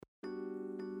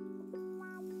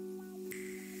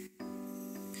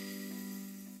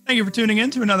Thank you for tuning in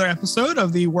to another episode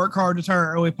of the Work Hard,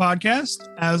 Retire Early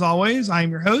podcast. As always, I am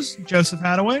your host, Joseph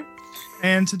Hadaway.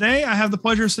 And today I have the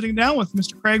pleasure of sitting down with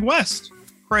Mr. Craig West.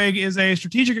 Craig is a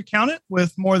strategic accountant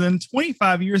with more than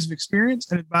 25 years of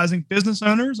experience in advising business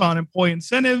owners on employee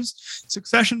incentives,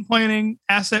 succession planning,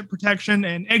 asset protection,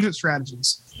 and exit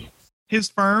strategies. His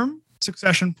firm,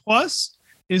 Succession Plus,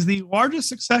 is the largest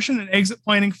succession and exit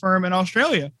planning firm in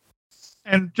Australia.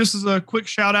 And just as a quick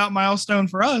shout out milestone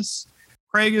for us,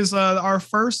 Craig is our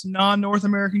first non-North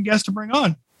American guest to bring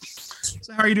on.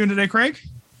 So how are you doing today, Craig?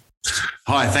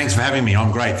 Hi, thanks for having me.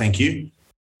 I'm great. Thank you.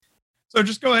 So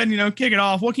just go ahead and, kick it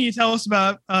off. What can you tell us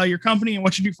about your company and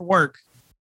what you do for work?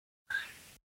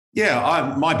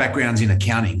 Yeah, my background's in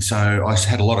accounting. So I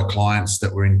had a lot of clients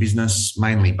that were in business,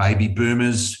 mainly baby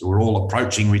boomers who were all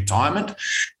approaching retirement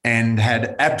and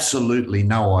had absolutely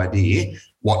no idea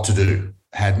what to do.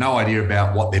 Had no idea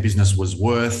about what their business was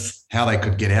worth, how they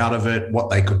could get out of it, what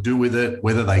they could do with it,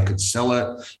 whether they could sell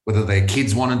it, whether their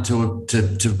kids wanted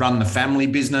to run the family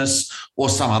business or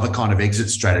some other kind of exit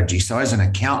strategy. So as an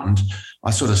accountant,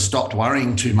 I sort of stopped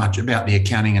worrying too much about the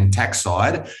accounting and tax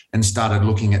side and started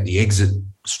looking at the exit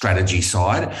strategy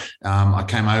side. I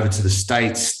came over to the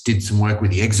States, did some work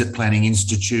with the Exit Planning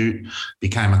Institute,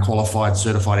 became a qualified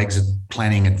certified exit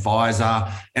planning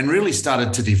advisor, and really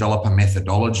started to develop a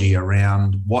methodology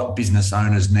around what business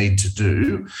owners need to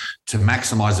do to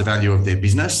maximize the value of their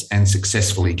business and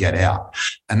successfully get out.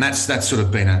 And that's sort of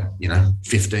been a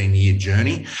 15-year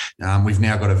journey. We've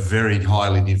now got a very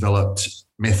highly developed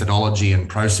methodology and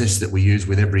process that we use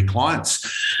with every client.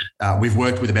 We've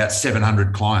worked with about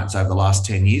 700 clients over the last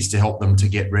 10 years to help them to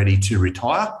get ready to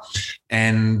retire.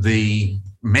 And the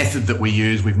method that we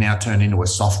use, we've now turned into a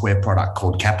software product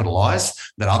called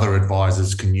Capitalize that other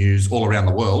advisors can use all around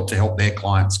the world to help their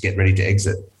clients get ready to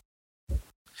exit.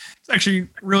 It's actually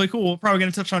really cool. We're probably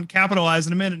going to touch on Capitalize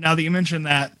in a minute now that you mentioned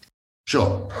that.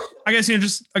 Sure. I guess,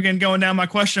 just again, going down my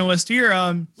question list here,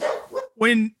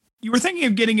 when you were thinking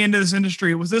of getting into this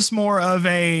industry, was this more of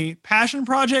a passion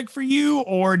project for you,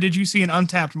 or did you see an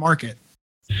untapped market?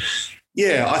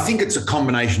 Yeah, I think it's a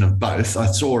combination of both. I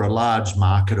saw a large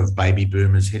market of baby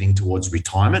boomers heading towards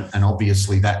retirement, and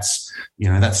obviously that's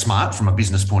smart from a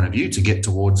business point of view to get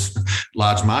towards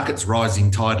large markets.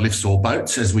 Rising tide lifts all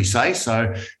boats, as we say.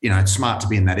 So, it's smart to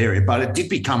be in that area. But it did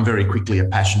become very quickly a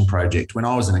passion project. When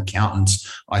I was an accountant,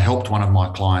 I helped one of my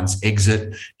clients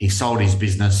exit. He sold his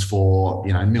business for,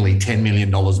 nearly $10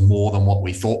 million more than what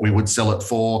we thought we would sell it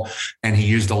for. And he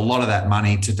used a lot of that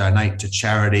money to donate to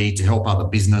charity, to help other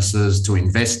businesses, to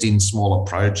invest in smaller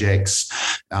projects.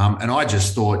 And I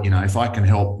just thought, if I can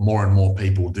help more and more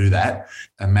people do that,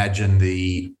 imagine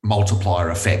the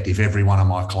multiplier effect. If every one of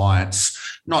my clients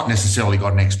not necessarily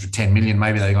got an extra 10 million,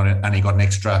 maybe they only got an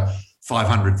extra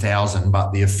 500,000,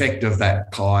 but the effect of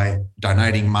that guy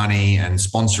donating money and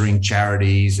sponsoring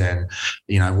charities and,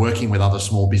 working with other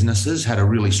small businesses had a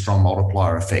really strong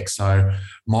multiplier effect. So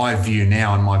my view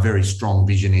now and my very strong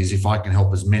vision is if I can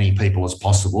help as many people as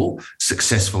possible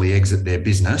successfully exit their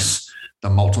business, the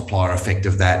multiplier effect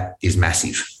of that is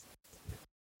massive.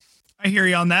 I hear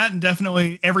you on that, and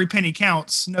definitely every penny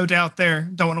counts, no doubt there.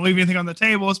 Don't want to leave anything on the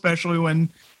table, especially when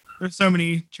there's so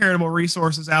many charitable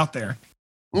resources out there.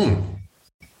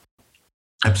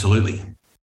 Absolutely.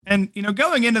 And,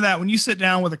 going into that, when you sit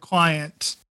down with a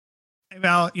client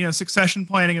about, succession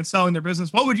planning and selling their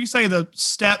business, what would you say the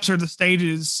steps or the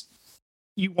stages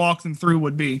you walk them through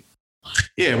would be?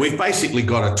 Yeah, we've basically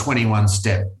got a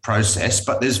 21-step process,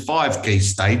 but there's 5 key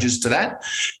stages to that.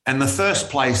 And the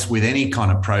first place with any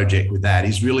kind of project with that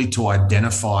is really to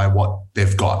identify what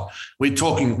they've got.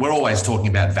 We're always talking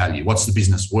about value. What's the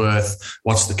business worth?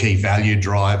 What's the key value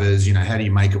drivers? How do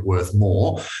you make it worth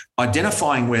more?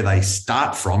 Identifying where they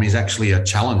start from is actually a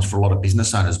challenge for a lot of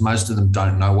business owners. Most of them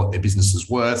don't know what their business is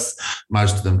worth.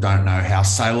 Most of them don't know how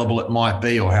saleable it might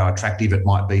be or how attractive it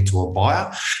might be to a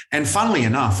buyer. And funnily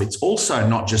enough, it's also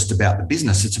not just about the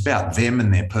business. It's about them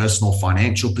and their personal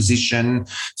financial position.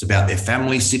 It's about their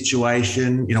family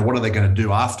situation. What are they going to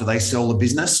do after they sell the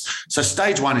business? So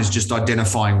stage 1 is just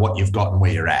identifying what you've got and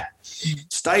where you're at.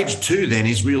 Stage 2 then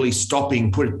is really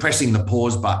pressing the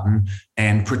pause button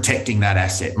and protecting that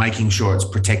asset, making sure it's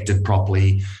protected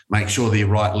properly, make sure the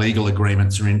right legal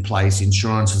agreements are in place,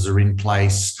 insurances are in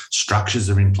place, structures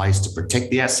are in place to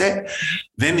protect the asset.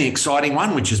 Then the exciting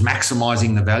one, which is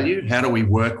maximizing the value. How do we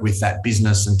work with that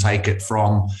business and take it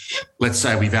from, let's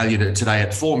say we valued it today at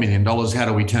 $4 million, how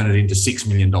do we turn it into $6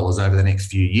 million over the next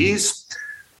few years?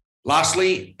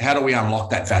 Lastly, how do we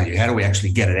unlock that value? How do we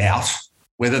actually get it out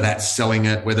whether that's selling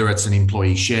it, whether it's an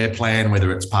employee share plan,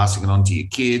 whether it's passing it on to your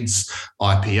kids,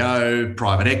 IPO,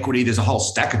 private equity. There's a whole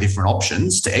stack of different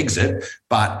options to exit,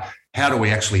 but how do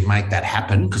we actually make that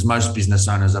happen? Because most business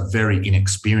owners are very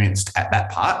inexperienced at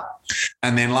that part.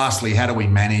 And then lastly, how do we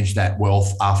manage that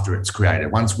wealth after it's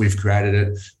created? Once we've created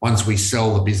it, once we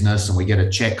sell the business and we get a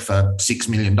check for $6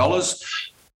 million,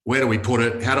 where do we put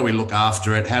it? How do we look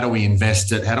after it? How do we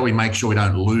invest it? How do we make sure we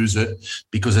don't lose it?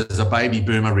 Because as a baby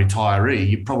boomer retiree,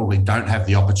 you probably don't have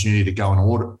the opportunity to go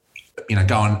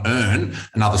and earn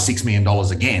another $6 million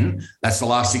again. That's the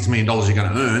last $6 million you're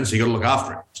going to earn, so you got to look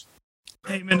after it.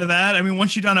 Amen to that. I mean,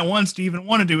 once you've done it once, do you even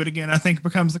want to do it again? I think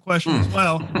becomes the question as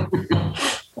well.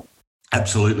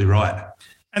 Absolutely right.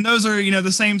 And those are,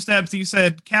 the same steps that you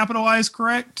said, capitalize,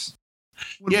 correct?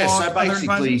 So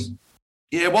basically,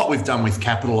 what we've done with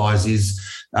Capitalize is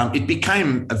it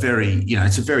became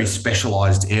it's a very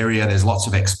specialized area. There's lots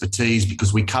of expertise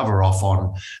because we cover off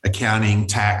on accounting,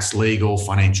 tax, legal,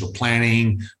 financial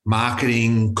planning,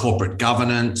 marketing, corporate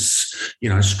governance,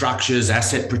 structures,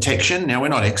 asset protection. Now, we're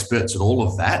not experts at all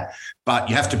of that, but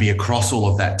you have to be across all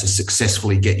of that to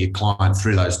successfully get your client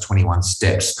through those 21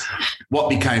 steps. What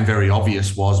became very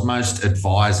obvious was most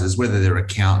advisors, whether they're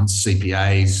accountants,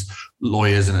 CPAs,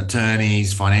 lawyers and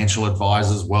attorneys, financial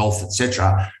advisors, wealth,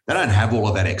 etc., they don't have all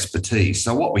of that expertise.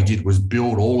 So what we did was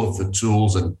build all of the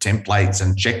tools and templates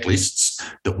and checklists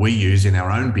that we use in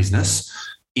our own business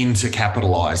into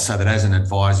Capitalize, so that as an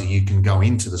advisor, you can go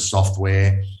into the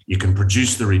software, you can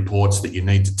produce the reports that you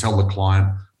need to tell the client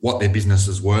what their business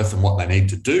is worth and what they need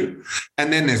to do.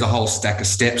 And then there's a whole stack of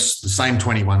steps, the same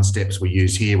 21 steps we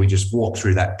use here. We just walk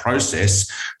through that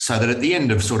process so that at the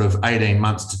end of sort of 18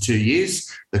 months to 2 years,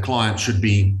 the client should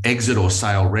be exit or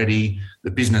sale ready. The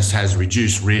business has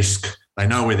reduced risk. They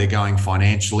know where they're going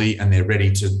financially and they're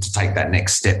ready to take that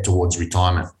next step towards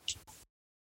retirement.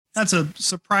 That's a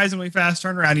surprisingly fast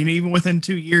turnaround, even within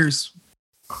 2 years.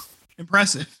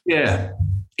 Impressive. Yeah.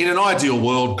 In an ideal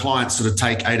world, clients sort of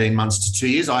take 18 months to 2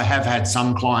 years. I have had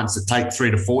some clients that take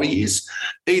 3 to 4 years,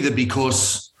 either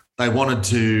because they wanted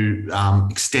to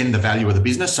extend the value of the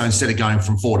business. So instead of going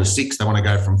from 4 to 6, they want to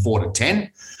go from 4 to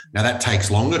 10. Now, that takes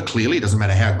longer. Clearly, it doesn't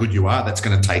matter how good you are. That's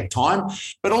going to take time.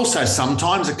 But also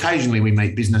sometimes, occasionally, we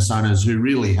meet business owners who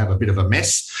really have a bit of a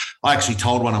mess. I actually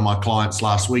told one of my clients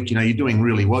last week, you're doing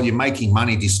really well. You're making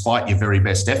money despite your very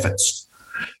best efforts.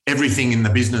 Everything in the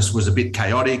business was a bit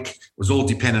chaotic. It was all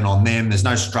dependent on them. There's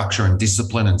no structure and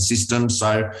discipline and system.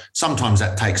 So sometimes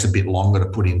that takes a bit longer to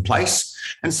put in place.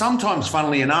 And sometimes,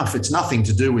 funnily enough, it's nothing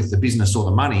to do with the business or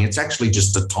the money. It's actually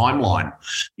just a timeline.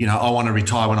 I want to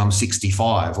retire when I'm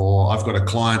 65, or I've got a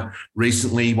client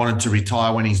recently wanted to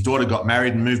retire when his daughter got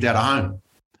married and moved out of home.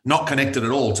 Not connected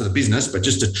at all to the business, but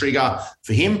just a trigger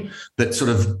for him that sort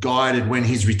of guided when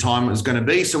his retirement was going to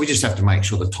be. So we just have to make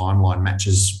sure the timeline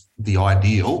matches the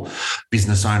ideal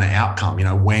business owner outcome.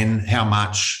 When, how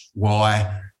much,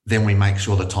 why, then we make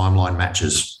sure the timeline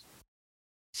matches.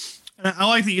 And I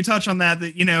like that you touch on that,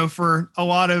 for a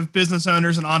lot of business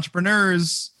owners and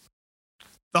entrepreneurs,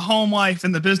 the home life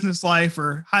and the business life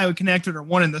are highly connected or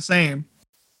one and the same.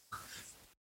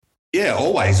 Yeah,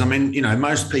 always. I mean,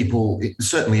 most people,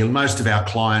 certainly most of our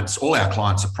clients, all our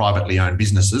clients are privately owned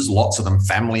businesses, lots of them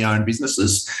family owned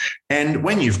businesses. And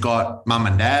when you've got mum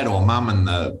and dad or mum and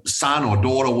the son or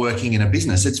daughter working in a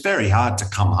business, it's very hard to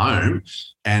come home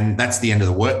and that's the end of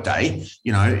the workday.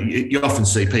 You often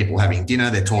see people having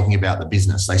dinner, they're talking about the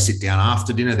business. They sit down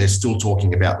after dinner, they're still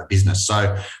talking about the business.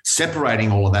 So separating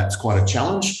all of that's quite a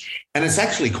challenge. And it's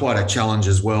actually quite a challenge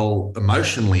as well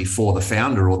emotionally for the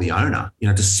founder or the owner.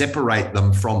 To separate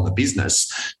them from the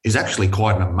business is actually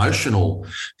quite an emotional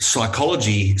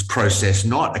psychology process,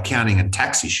 not accounting and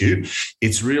tax issue.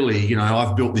 It's really,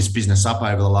 I've built this business up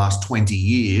over the last 20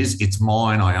 years. It's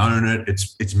mine. I own it.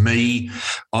 It's me.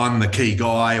 I'm the key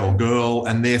guy or girl.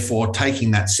 And therefore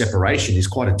taking that separation is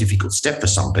quite a difficult step for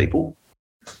some people.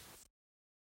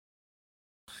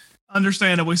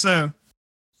 Understandably so.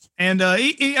 And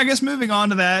I guess moving on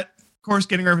to that, of course,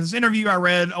 getting ready for this interview, I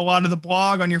read a lot of the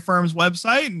blog on your firm's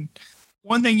website. And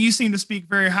one thing you seem to speak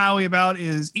very highly about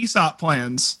is ESOP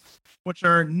plans, which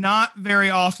are not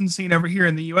very often seen over here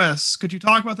in the U.S. Could you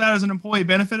talk about that as an employee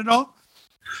benefit at all?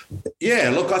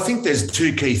 Yeah, look, I think there's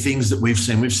two key things that we've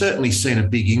seen. We've certainly seen a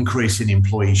big increase in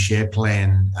employee share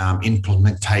plan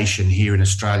implementation here in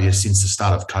Australia since the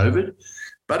start of COVID.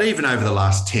 But even over the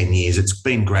last 10 years, it's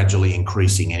been gradually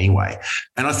increasing anyway.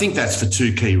 And I think that's for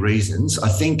two key reasons. I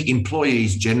think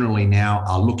employees generally now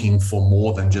are looking for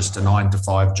more than just a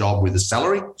 9-to-5 job with a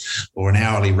salary or an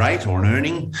hourly rate or an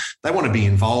earning. They want to be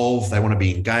involved. They want to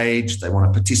be engaged. They want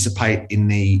to participate in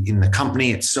the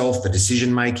company itself, the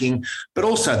decision making. But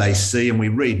also they see, and we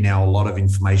read now a lot of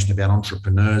information about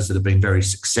entrepreneurs that have been very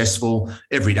successful.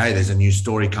 Every day there's a new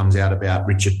story comes out about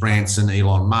Richard Branson,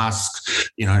 Elon Musk,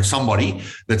 somebody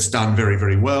that's done very,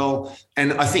 very well.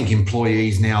 And I think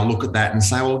employees now look at that and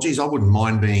say, well, geez, I wouldn't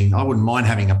mind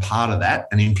having a part of that,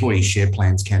 and employee share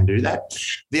plans can do that.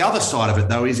 The other side of it,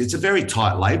 though, is it's a very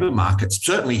tight labour market.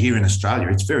 Certainly here in Australia,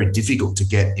 it's very difficult to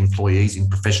get employees in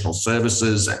professional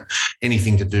services, and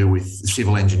anything to do with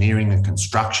civil engineering and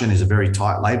construction is a very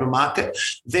tight labour market.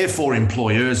 Therefore,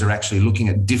 employers are actually looking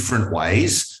at different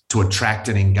ways to attract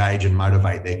and engage and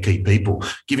motivate their key people.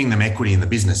 Giving them equity in the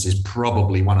business is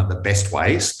probably one of the best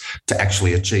ways to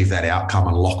actually achieve that outcome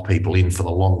and lock people in for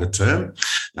the longer term.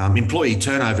 Employee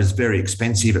turnover is very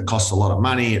expensive. It costs a lot of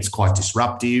money. It's quite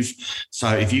disruptive. So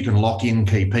if you can lock in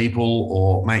key people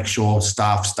or make sure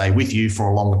staff stay with you for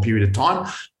a longer period of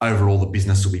time, overall the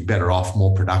business will be better off,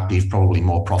 more productive, probably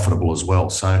more profitable as well.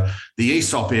 So the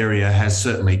ESOP area has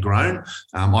certainly grown.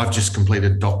 I've just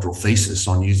completed a doctoral thesis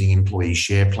on using employee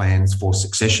share plans for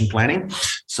succession planning.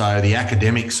 So the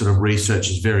academic sort of research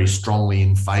is very strongly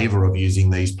in favour of using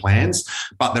these plans.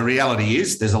 But the reality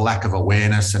is there's a lack of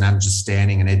awareness and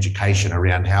understanding and education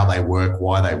around how they work,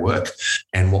 why they work,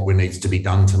 and what needs to be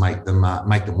done to make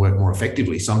them work more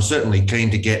effectively. So I'm certainly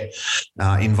keen to get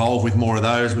involved with more of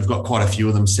those. We've got quite a few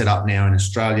of them set up now in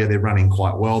Australia. They're running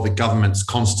quite well. The government's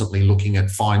constantly looking at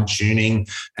fine-tuning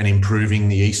and improving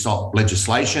the ESOP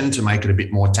legislation to make it a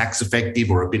bit more tax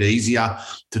effective or a bit easier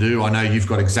to do. I know you've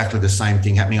got exactly the same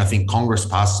thing happening. I think Congress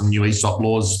passed some new ESOP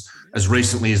laws as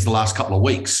recently as the last couple of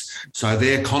weeks. So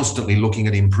they're constantly looking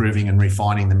at improving and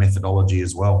refining the methodology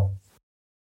as well.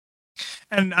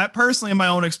 And I, personally, in my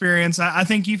own experience, I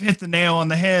think you've hit the nail on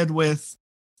the head with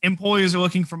employees are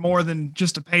looking for more than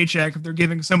just a paycheck if they're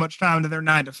giving so much time to their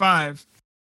 9-to-5.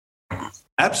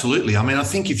 Absolutely. I mean, I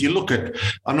think if you look at,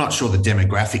 I'm not sure the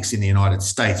demographics in the United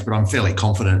States, but I'm fairly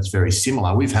confident it's very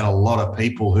similar. We've had a lot of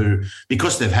people who,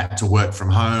 because they've had to work from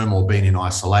home or been in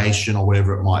isolation or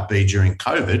whatever it might be during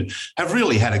COVID, have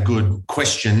really had a good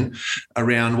question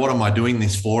around what am I doing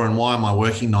this for and why am I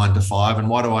working 9-to-5 and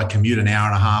why do I commute an hour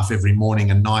and a half every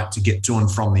morning and night to get to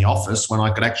and from the office when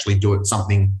I could actually do it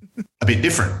something a bit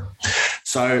different.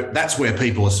 So that's where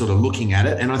people are sort of looking at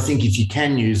it. And I think if you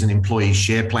can use an employee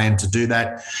share plan to do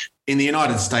that, in the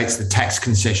United States, the tax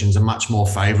concessions are much more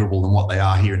favourable than what they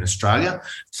are here in Australia.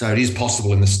 So it is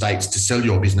possible in the States to sell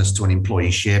your business to an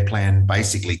employee share plan,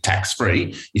 basically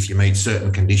tax-free, if you meet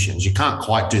certain conditions. You can't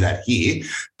quite do that here,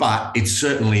 but it's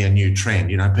certainly a new trend.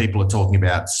 People are talking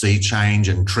about sea change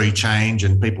and tree change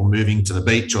and people moving to the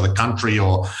beach or the country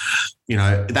or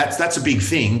that's a big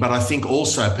thing. But I think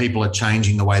also people are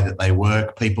changing the way that they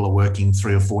work. People are working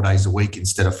 3 or 4 days a week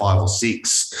instead of 5 or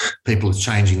 6. People are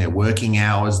changing their working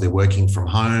hours. They're working from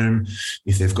home.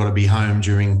 If they've got to be home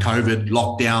during COVID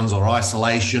lockdowns or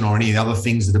isolation or any of the other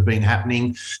things that have been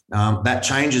happening, that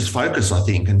changes focus, I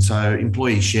think. And so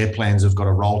employee share plans have got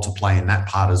a role to play in that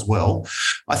part as well.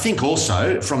 I think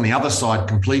also from the other side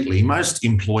completely, most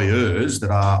employers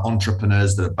that are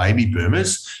entrepreneurs that are baby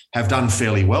boomers have done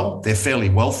fairly well. They're fairly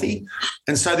wealthy.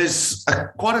 And so there's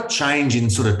quite a change in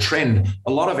sort of trend.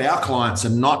 A lot of our clients are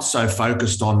not so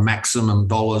focused on maximum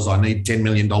dollars. I need $10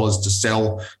 million to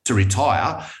sell to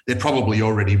retire. They're probably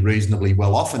already reasonably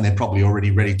well off and they're probably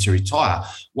already ready to retire.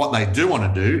 What they do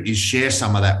want to do is share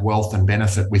some of that wealth and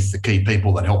benefit with the key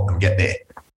people that help them get there.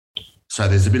 So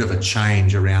there's a bit of a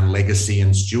change around legacy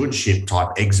and stewardship type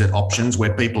exit options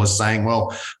where people are saying,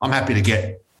 well, I'm happy to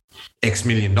get X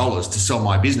million dollars to sell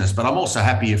my business, but I'm also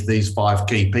happy if these 5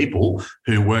 key people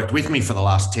who worked with me for the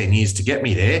last 10 years to get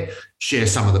me there share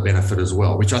some of the benefit as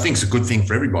well, which I think is a good thing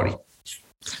for everybody.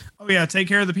 Oh yeah, take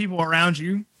care of the people around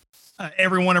you.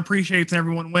 Everyone appreciates and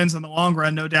everyone wins in the long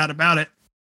run, no doubt about it.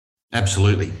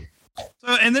 Absolutely.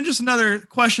 So, and then just another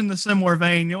question in the similar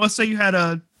vein. Let's say you had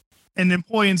an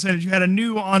employee incentive, you had a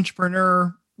new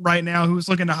entrepreneur right now who's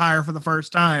looking to hire for the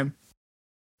first time.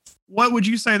 What would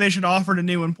you say they should offer to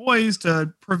new employees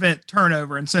to prevent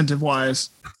turnover incentive-wise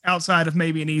outside of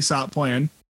maybe an ESOP plan?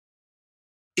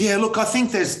 Yeah, look, I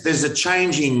think there's a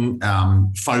changing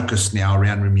focus now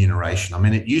around remuneration. I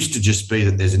mean, it used to just be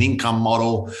that there's an income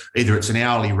model, either it's an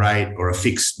hourly rate or a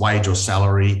fixed wage or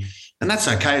salary. And that's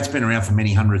okay. It's been around for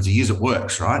many hundreds of years. It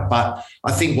works, right? But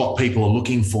I think what people are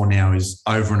looking for now is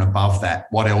over and above that.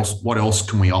 What else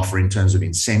can we offer in terms of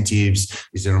incentives?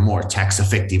 Is there a more tax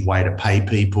effective way to pay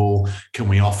people? Can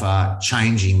we offer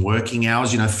changing working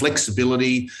hours?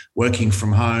 Flexibility, working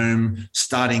from home,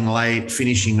 starting late,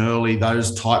 finishing early,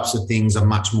 those types of things are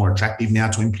much more attractive now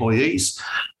to employees.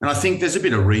 And I think there's a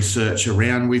bit of research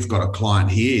around. We've got a client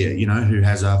here, who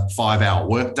has a 5-hour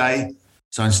workday.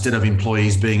 So instead of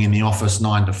employees being in the office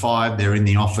 9 to 5, they're in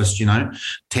the office,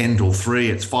 10 till 3.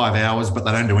 It's 5 hours, but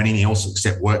they don't do anything else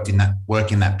except work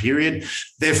in that period.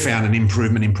 They've found an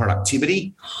improvement in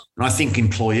productivity. And I think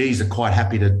employees are quite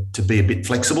happy to be a bit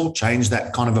flexible, change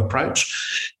that kind of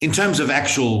approach. In terms of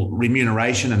actual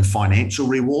remuneration and financial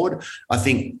reward, I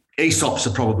think ESOPs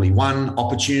are probably one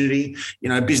opportunity.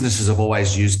 Businesses have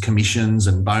always used commissions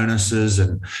and bonuses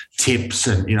and tips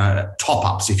and,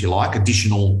 top-ups, if you like,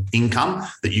 additional income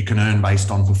that you can earn based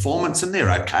on performance, and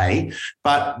they're okay.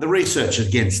 But the research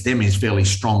against them is fairly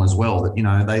strong as well,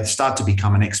 that, they start to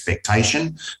become an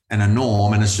expectation and a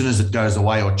norm. And as soon as it goes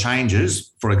away or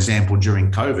changes, for example,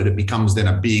 during COVID, it becomes then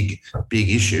a big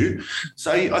issue.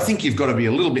 So I think you've got to be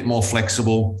a little bit more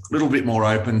flexible, a little bit more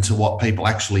open to what people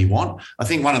actually want. I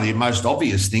think one of the most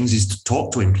obvious things is to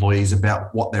talk to employees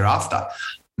about what they're after.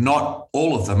 Not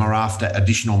all of them are after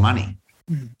additional money.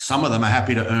 Some of them are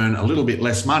happy to earn a little bit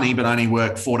less money, but only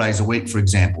work 4 days a week, for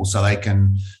example, so they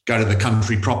can go to the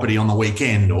country property on the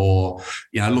weekend or,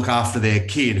 look after their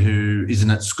kid who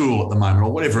isn't at school at the moment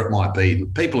or whatever it might be.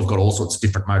 People have got all sorts of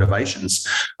different motivations.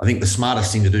 I think the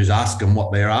smartest thing to do is ask them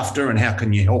what they're after and how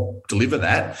can you help deliver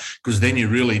that, because then you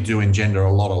really do engender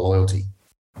a lot of loyalty.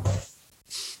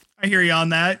 I hear you on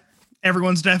that.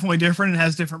 Everyone's definitely different and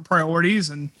has different priorities,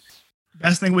 and the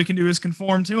best thing we can do is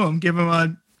conform to them, give them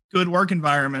a good work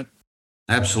environment.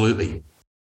 Absolutely.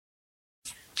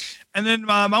 And then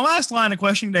my last line of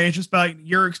questioning today is just about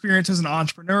your experience as an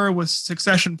entrepreneur with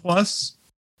Succession Plus,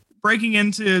 breaking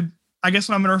into, I guess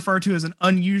what I'm going to refer to as an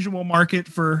unusual market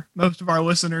for most of our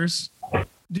listeners.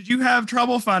 Did you have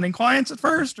trouble finding clients at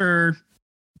first, or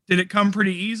did it come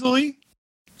pretty easily?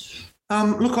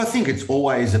 Look, I think it's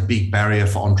always a big barrier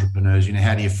for entrepreneurs.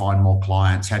 How do you find more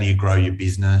clients? How do you grow your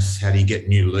business? How do you get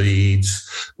new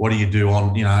leads? What do you do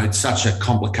on, it's such a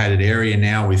complicated area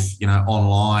now with,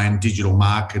 online, digital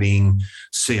marketing,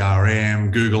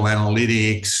 CRM, Google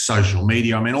Analytics, social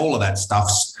media. All of that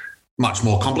stuff's much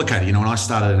more complicated. When I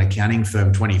started an accounting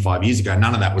firm 25 years ago,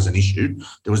 none of that was an issue.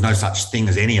 There was no such thing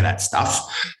as any of that stuff.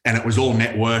 And it was all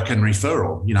network and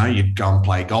referral. You'd go and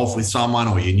play golf with someone,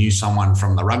 or you knew someone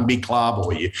from the rugby club,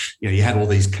 or you had all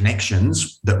these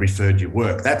connections that referred your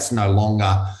work. That's no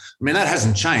longer, that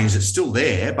hasn't changed. It's still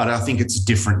there, but I think it's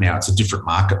different now. It's a different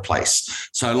marketplace.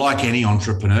 So like any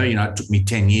entrepreneur, it took me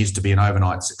 10 years to be an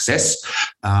overnight success.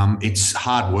 It's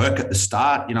hard work at the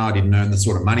start. I didn't earn the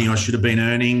sort of money I should have been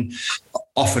earning.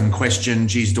 Often question,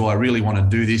 geez, do I really want to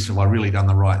do this? Have I really done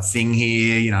the right thing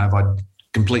here? Have I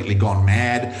completely gone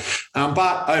mad?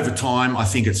 But over time, I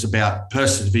think it's about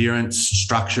perseverance,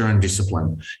 structure, and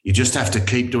discipline. You just have to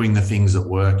keep doing the things that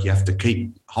work. You have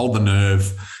to hold the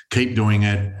nerve, keep doing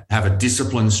it, have a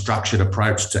disciplined, structured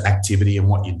approach to activity and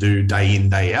what you do day in,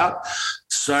 day out.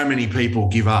 So many people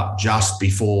give up just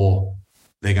before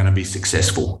they're going to be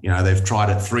successful. They've tried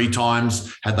it 3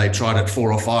 times. Had they tried it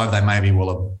 4 or 5, they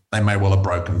may well have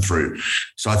broken through.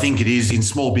 So I think it is in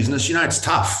small business. It's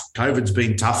tough. COVID's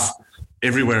been tough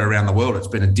everywhere around the world. It's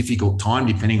been a difficult time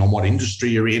depending on what industry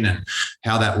you're in and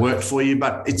how that worked for you,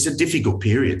 but it's a difficult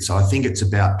period. So I think it's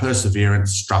about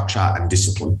perseverance, structure, and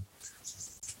discipline.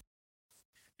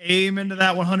 Amen to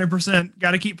that 100%.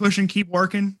 Got to keep pushing, keep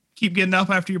working, keep getting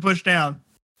up after you're pushed down.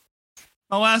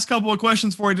 My last couple of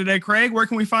questions for you today, Craig. Where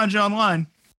can we find you online?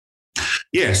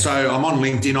 Yeah, so I'm on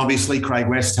LinkedIn, obviously, Craig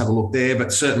West, have a look there,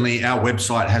 but certainly our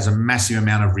website has a massive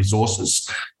amount of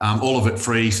resources, all of it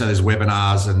free. So there's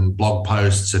webinars and blog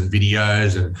posts and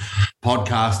videos and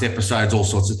podcast episodes, all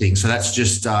sorts of things. So that's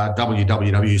just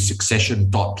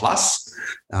www.succession.plus.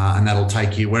 And that'll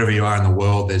take you wherever you are in the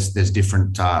world. There's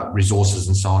different resources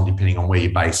and so on, depending on where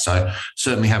you're based. So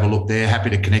certainly have a look there. Happy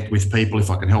to connect with people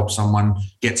if I can help someone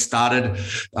get started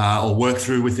or work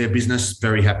through with their business.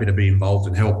 Very happy to be involved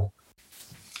and help.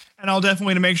 And I'll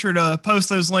definitely make sure to post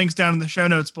those links down in the show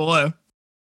notes below.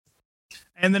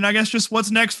 And then I guess just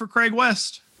what's next for Craig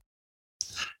West?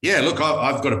 Yeah, look,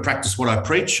 I've got to practice what I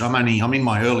preach. I'm in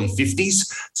my early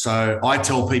 50s. So I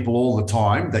tell people all the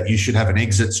time that you should have an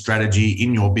exit strategy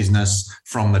in your business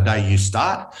from the day you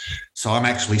start. So I'm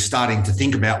actually starting to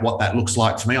think about what that looks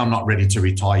like to me. I'm not ready to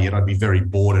retire yet. I'd be very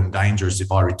bored and dangerous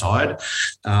if I retired.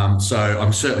 So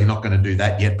I'm certainly not going to do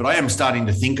that yet. But I am starting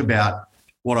to think about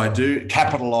what I do,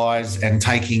 capitalize and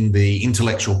taking the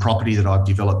intellectual property that I've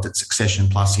developed at Succession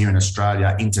Plus here in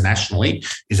Australia internationally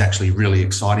is actually really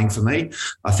exciting for me.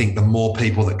 I think the more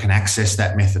people that can access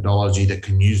that methodology, that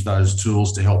can use those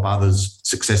tools to help others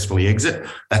successfully exit,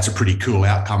 that's a pretty cool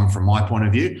outcome from my point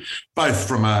of view. Both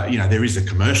from there is a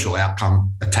commercial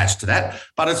outcome attached to that,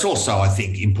 but it's also, I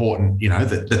think, important,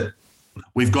 that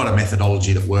we've got a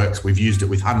methodology that works. We've used it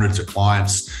with hundreds of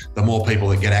clients. The more people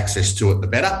that get access to it, the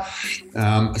better.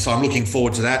 So I'm looking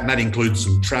forward to that. And that includes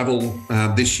some travel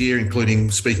this year, including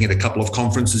speaking at a couple of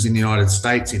conferences in the United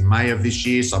States in May of this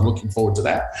year. So I'm looking forward to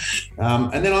that.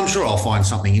 And then I'm sure I'll find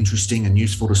something interesting and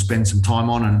useful to spend some time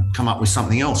on and come up with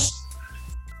something else.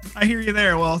 I hear you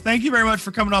there. Well, thank you very much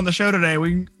for coming on the show today.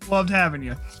 We loved having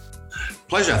you.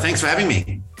 Pleasure. Thanks for having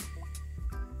me.